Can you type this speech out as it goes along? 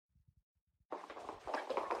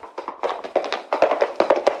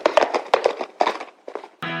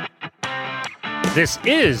This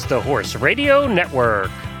is the Horse Radio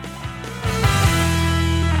Network.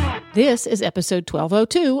 This is episode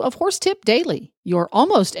 1202 of Horse Tip Daily, your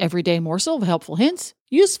almost everyday morsel of helpful hints,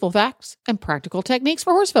 useful facts, and practical techniques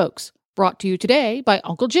for horse folks. Brought to you today by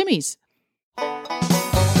Uncle Jimmy's.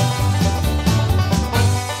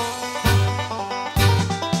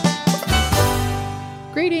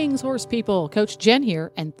 Greetings, horse people. Coach Jen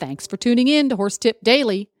here, and thanks for tuning in to Horse Tip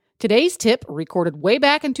Daily. Today's tip, recorded way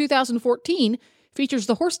back in 2014, features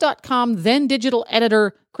the Horse.com then digital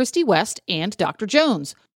editor Christy West and Dr.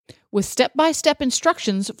 Jones, with step-by-step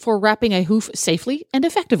instructions for wrapping a hoof safely and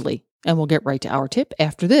effectively. And we'll get right to our tip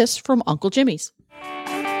after this from Uncle Jimmy's.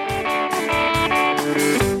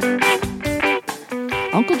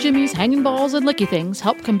 Uncle Jimmy's Hanging Balls and Licky Things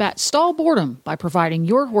help combat stall boredom by providing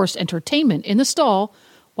your horse entertainment in the stall,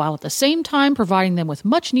 while at the same time providing them with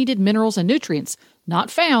much-needed minerals and nutrients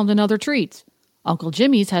not found in other treats. Uncle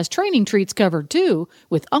Jimmy's has training treats covered, too,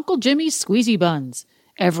 with Uncle Jimmy's Squeezy Buns.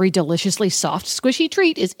 Every deliciously soft, squishy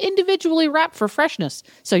treat is individually wrapped for freshness,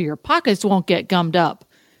 so your pockets won't get gummed up.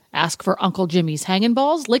 Ask for Uncle Jimmy's Hanging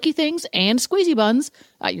Balls, Licky Things, and Squeezy Buns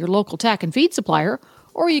at your local tack and feed supplier,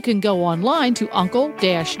 or you can go online to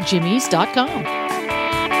uncle-jimmys.com.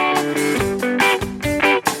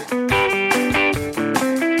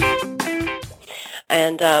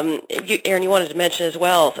 And Erin, you wanted to mention as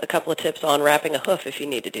well a couple of tips on wrapping a hoof if you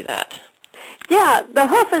need to do that. Yeah, the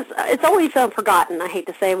hoof it's always forgotten, I hate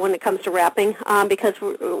to say, when it comes to wrapping, because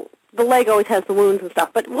the leg always has the wounds and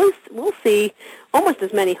stuff. But we'll see almost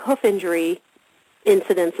as many hoof injury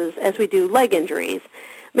incidences as we do leg injuries,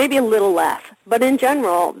 maybe a little less. But in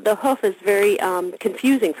general, the hoof is very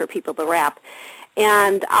confusing for people to wrap.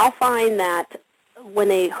 And I'll find that when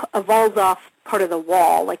they evolve off part of the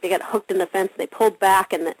wall, like they got hooked in the fence, they pulled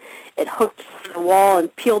back and it hooked the wall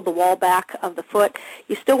and peeled the wall back of the foot,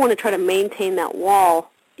 you still want to try to maintain that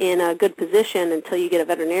wall in a good position until you get a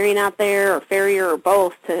veterinarian out there or farrier or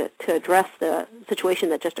both to address the situation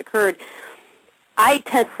that just occurred. I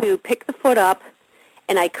tend to pick the foot up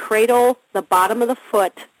and I cradle the bottom of the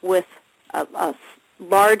foot with a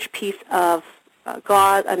large piece of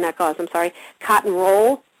cotton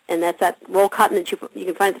roll. And that's that roll cotton that you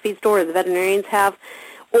can find at the feed store or the veterinarians have.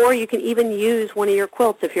 Or you can even use one of your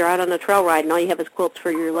quilts if you're out on a trail ride and all you have is quilts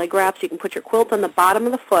for your leg wraps. You can put your quilt on the bottom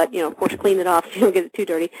of the foot, of course clean it off so you don't get it too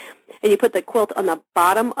dirty. And you put the quilt on the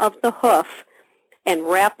bottom of the hoof and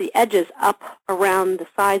wrap the edges up around the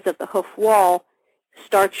sides of the hoof wall.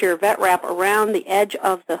 Start your vet wrap around the edge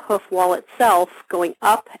of the hoof wall itself, going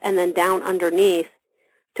up and then down underneath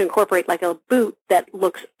to incorporate like a boot that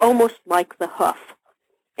looks almost like the hoof.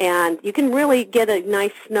 And you can really get a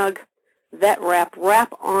nice, snug vet wrap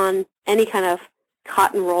on any kind of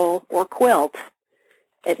cotton roll or quilt.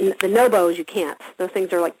 The Nobos, you can't. Those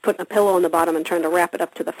things are like putting a pillow on the bottom and trying to wrap it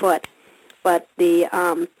up to the foot. But the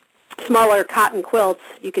smaller cotton quilts,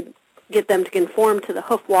 you could get them to conform to the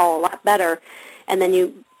hoof wall a lot better, and then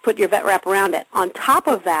you put your vet wrap around it. On top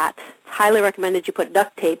of that, it's highly recommended you put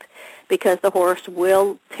duct tape because the horse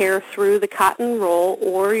will tear through the cotton roll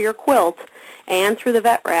or your quilt and through the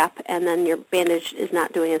vet wrap, and then your bandage is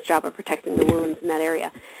not doing its job of protecting the wounds in that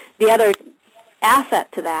area. The other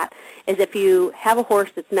asset to that is if you have a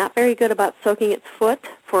horse that's not very good about soaking its foot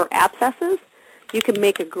for abscesses, you can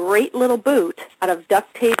make a great little boot out of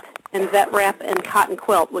duct tape and vet wrap and cotton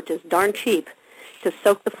quilt, which is darn cheap, to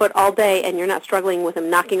soak the foot all day, and you're not struggling with them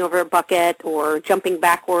knocking over a bucket or jumping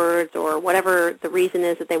backwards or whatever the reason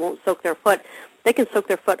is that they won't soak their foot. They can soak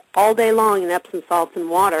their foot all day long in Epsom salts and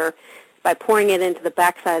water by pouring it into the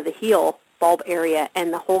backside of the heel bulb area,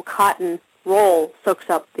 and the whole cotton roll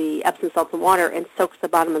soaks up the Epsom salts and water and soaks the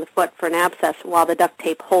bottom of the foot for an abscess while the duct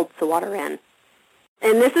tape holds the water in.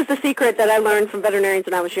 And this is the secret that I learned from veterinarians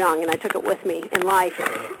when I was young, and I took it with me in life,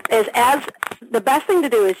 is the best thing to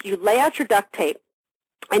do is you lay out your duct tape,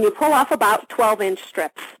 and you pull off about 12-inch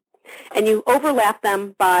strips, and you overlap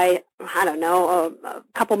them by, a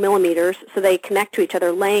couple millimeters so they connect to each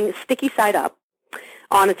other, laying sticky side up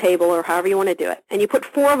on a table or however you want to do it. And you put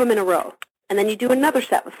 4 of them in a row, and then you do another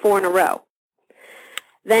set with 4 in a row.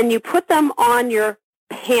 Then you put them on your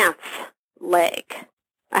pants leg.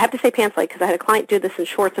 I have to say pants leg because I had a client do this in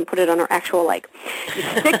shorts and put it on her actual leg. You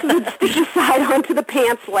stick the sticky side onto the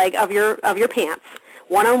pants leg of your pants,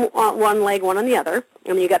 one on one leg, one on the other,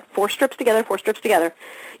 and you got 4 strips together, 4 strips together.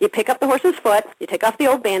 You pick up the horse's foot, you take off the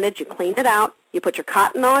old bandage, you clean it out, you put your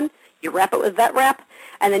cotton on, you wrap it with vet wrap,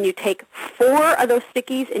 and then you take 4 of those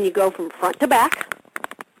stickies and you go from front to back.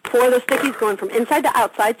 4 of those stickies going from inside to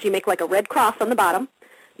outside, so you make like a red cross on the bottom.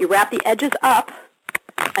 You wrap the edges up,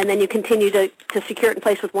 and then you continue to secure it in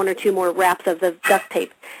place with 1 or 2 more wraps of the duct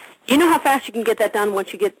tape. You know how fast you can get that done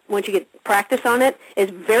once you get practice on it? Is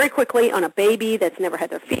very quickly on a baby that's never had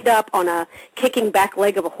their feet up, on a kicking back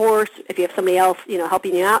leg of a horse, if you have somebody else,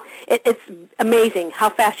 helping you out. It's amazing how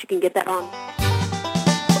fast you can get that on.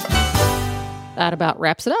 That about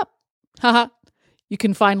wraps it up. Haha. You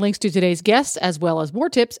can find links to today's guests as well as more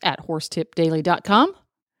tips at horsetipdaily.com.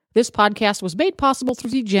 This podcast was made possible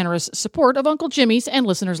through the generous support of Uncle Jimmy's and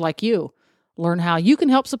listeners like you. Learn how you can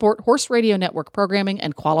help support Horse Radio Network programming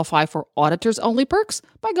and qualify for auditors-only perks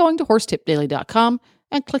by going to horsetipdaily.com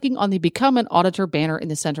and clicking on the Become an Auditor banner in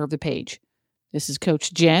the center of the page. This is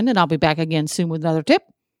Coach Jen, and I'll be back again soon with another tip.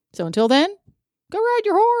 So until then, go ride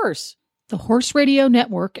your horse. The Horse Radio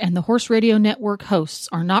Network and the Horse Radio Network hosts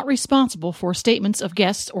are not responsible for statements of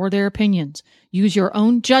guests or their opinions. Use your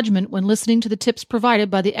own judgment when listening to the tips provided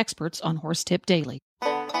by the experts on Horse Tip Daily.